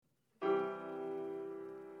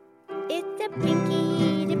It's the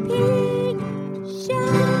Pinkie the Pig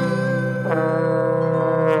Show.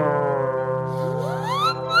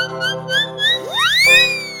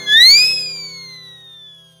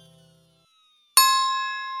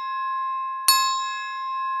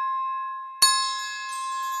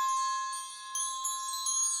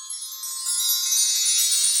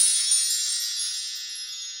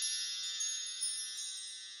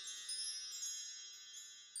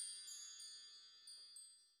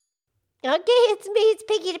 Okay, it's me, it's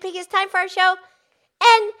Pinkie the Pig. It's time for our show.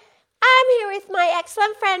 And I'm here with my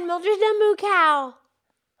excellent friend, Mildred the Moo Cow.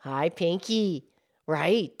 Hi, Pinkie.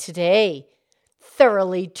 Right, today,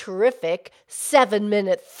 thoroughly terrific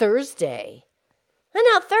 7-Minute Thursday. I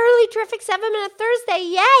know, thoroughly terrific 7-Minute Thursday.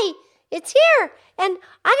 Yay! It's here. And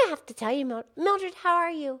I have to tell you, Mildred, how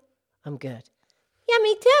are you? I'm good. Yeah,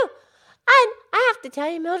 me too. And I have to tell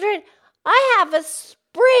you, Mildred, I have a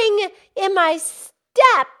spring in my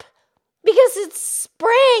step. Because it's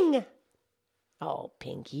spring. Oh,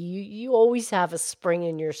 Pinkie, you always have a spring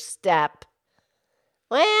in your step.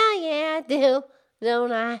 Well, yeah, I do,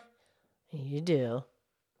 don't I? You do.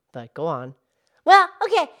 But go on. Well,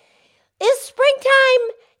 okay. It's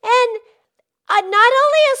springtime, and not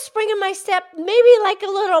only a spring in my step, maybe like a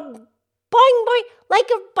little boing boing,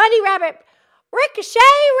 like a bunny rabbit. Ricochet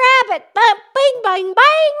rabbit, but bing bang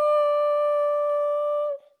bang.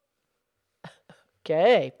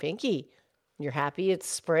 Okay, Pinkie, you're happy it's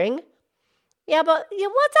spring? Yeah, but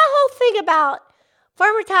what's that whole thing about?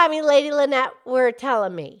 Farmer Tommy and Lady Lynette were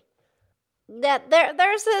telling me that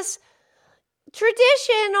there's this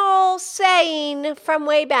traditional saying from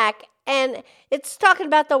way back, and it's talking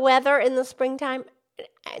about the weather in the springtime.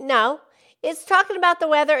 No, it's talking about the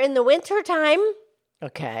weather in the wintertime.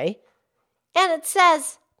 Okay. And it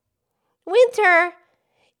says, winter,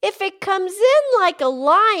 if it comes in like a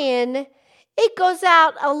lion, it goes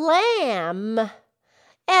out a lamb.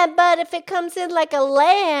 But if it comes in like a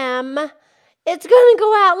lamb, it's going to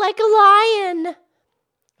go out like a lion.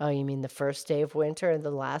 Oh, you mean the first day of winter and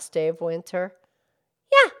the last day of winter?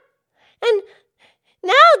 Yeah. And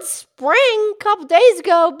now it's spring a couple days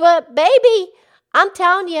ago, but baby, I'm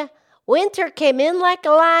telling you, winter came in like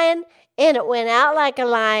a lion and it went out like a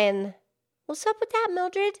lion. What's up with that,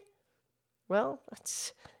 Mildred? Well,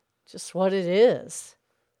 that's just what it is.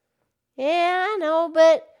 Yeah, I know,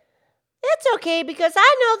 but it's okay because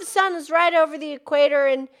I know the sun is right over the equator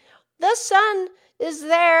and the sun is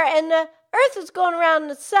there and the earth is going around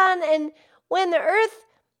the sun, and when the earth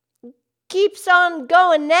keeps on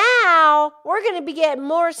going now, we're going to be getting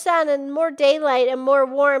more sun and more daylight and more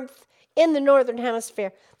warmth in the northern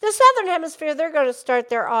hemisphere. The southern hemisphere, they're going to start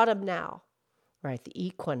their autumn now. Right, the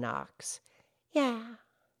equinox. Yeah.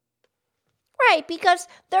 Right, because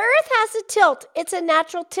the earth has a tilt. It's a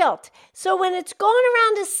natural tilt. So when it's going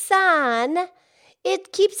around the sun,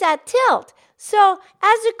 it keeps that tilt. So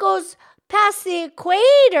as it goes past the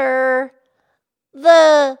equator,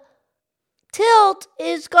 the tilt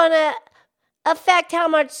is going to affect how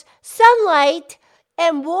much sunlight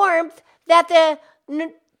and warmth that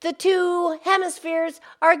the two hemispheres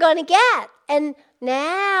are going to get. And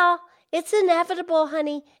now it's inevitable,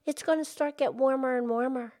 honey. It's going to start get warmer and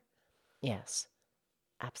warmer. Yes,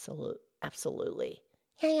 absolutely.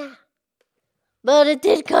 Yeah. But it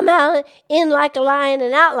did come out in like a lion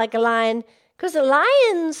and out like a lion, because the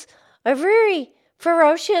lions are very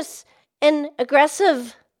ferocious and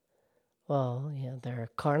aggressive. Well, yeah,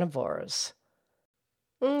 they're carnivores.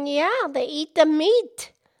 Yeah, they eat the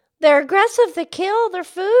meat. They're aggressive. They kill their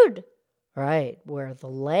food. Right, where the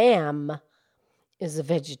lamb is a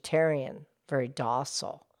vegetarian, very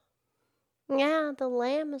docile. Yeah, the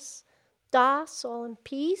lamb is docile and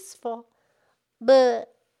peaceful.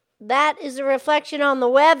 But that is a reflection on the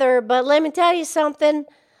weather. But let me tell you something.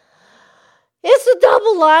 It's a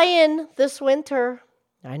double lion this winter.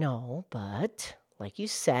 I know, but like you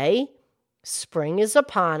say, spring is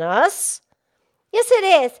upon us. Yes, it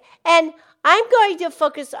is. And I'm going to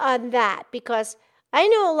focus on that because I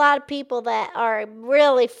know a lot of people that are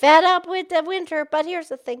really fed up with the winter. But here's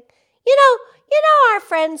the thing. You know our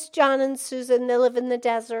friends John and Susan, they live in the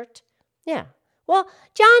desert. Yeah. Well,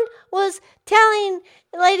 John was telling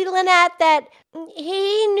Lady Lynette that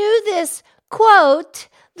he knew this quote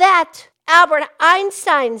that Albert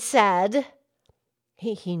Einstein said.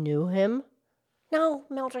 He knew him? No,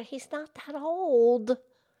 Mildred, he's not that old.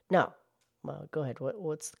 No. Well, go ahead.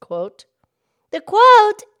 What's the quote? The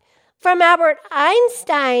quote from Albert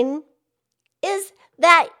Einstein is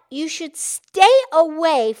that you should stay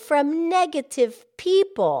away from negative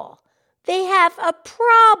people. They have a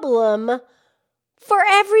problem for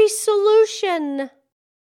every solution.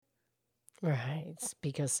 Right. It's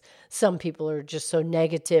because some people are just so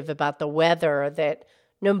negative about the weather that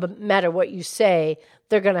no matter what you say,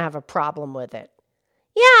 they're going to have a problem with it.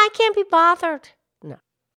 Yeah, I can't be bothered. No.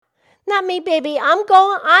 Not me, baby.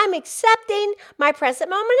 I'm accepting my present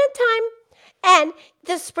moment in time. And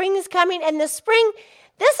the spring is coming, and the spring,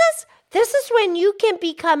 this is when you can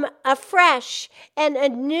become afresh and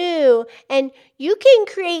anew, and you can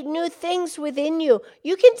create new things within you.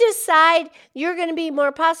 You can decide you're going to be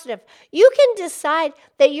more positive. You can decide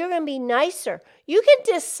that you're going to be nicer. You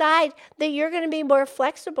can decide that you're going to be more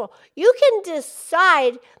flexible. You can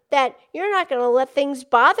decide that you're not going to let things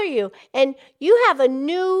bother you. And you have a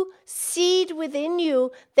new seed within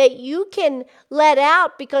you that you can let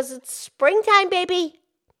out because it's springtime, baby.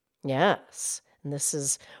 Yes. And this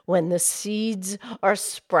is when the seeds are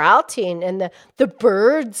sprouting and the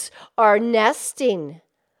birds are nesting.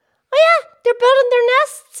 Oh, yeah, they're building their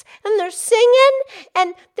nests and they're singing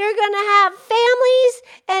and they're going to have families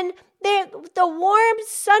and the warm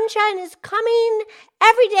sunshine is coming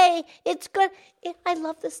every day. It's good. I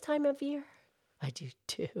love this time of year. I do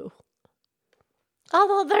too.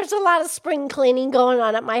 Although there's a lot of spring cleaning going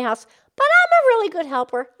on at my house, but I'm a really good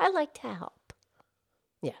helper. I like to help.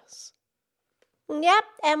 Yes. Yep,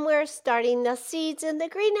 and we're starting the seeds in the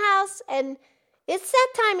greenhouse, and it's that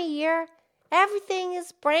time of year. Everything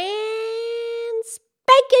is brand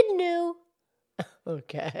spanking new.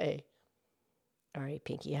 Okay. All right,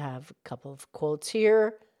 Pinkie, I have a couple of quotes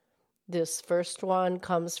here. This first one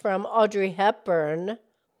comes from Audrey Hepburn.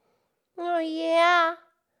 Oh, yeah.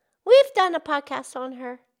 We've done a podcast on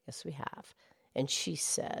her. Yes, we have. And she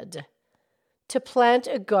said, "To plant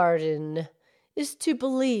a garden is to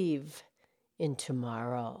believe in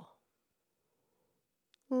tomorrow."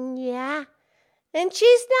 Yeah. And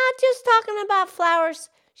she's not just talking about flowers.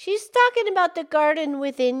 She's talking about the garden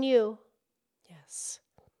within you. Yes.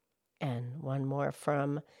 And one more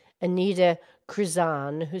from Anita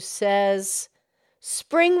Cruzan, who says,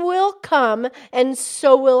 "Spring will come and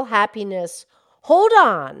so will happiness. Hold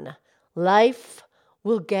on. Life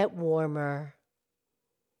will get warmer."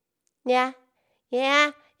 Yeah.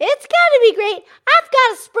 Yeah. It's got to be great. I've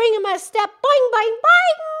got a spring in my step. Boing, boing,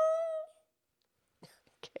 boing.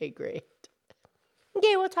 Okay, great.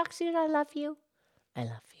 Okay, we'll talk soon. I love you. I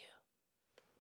love you.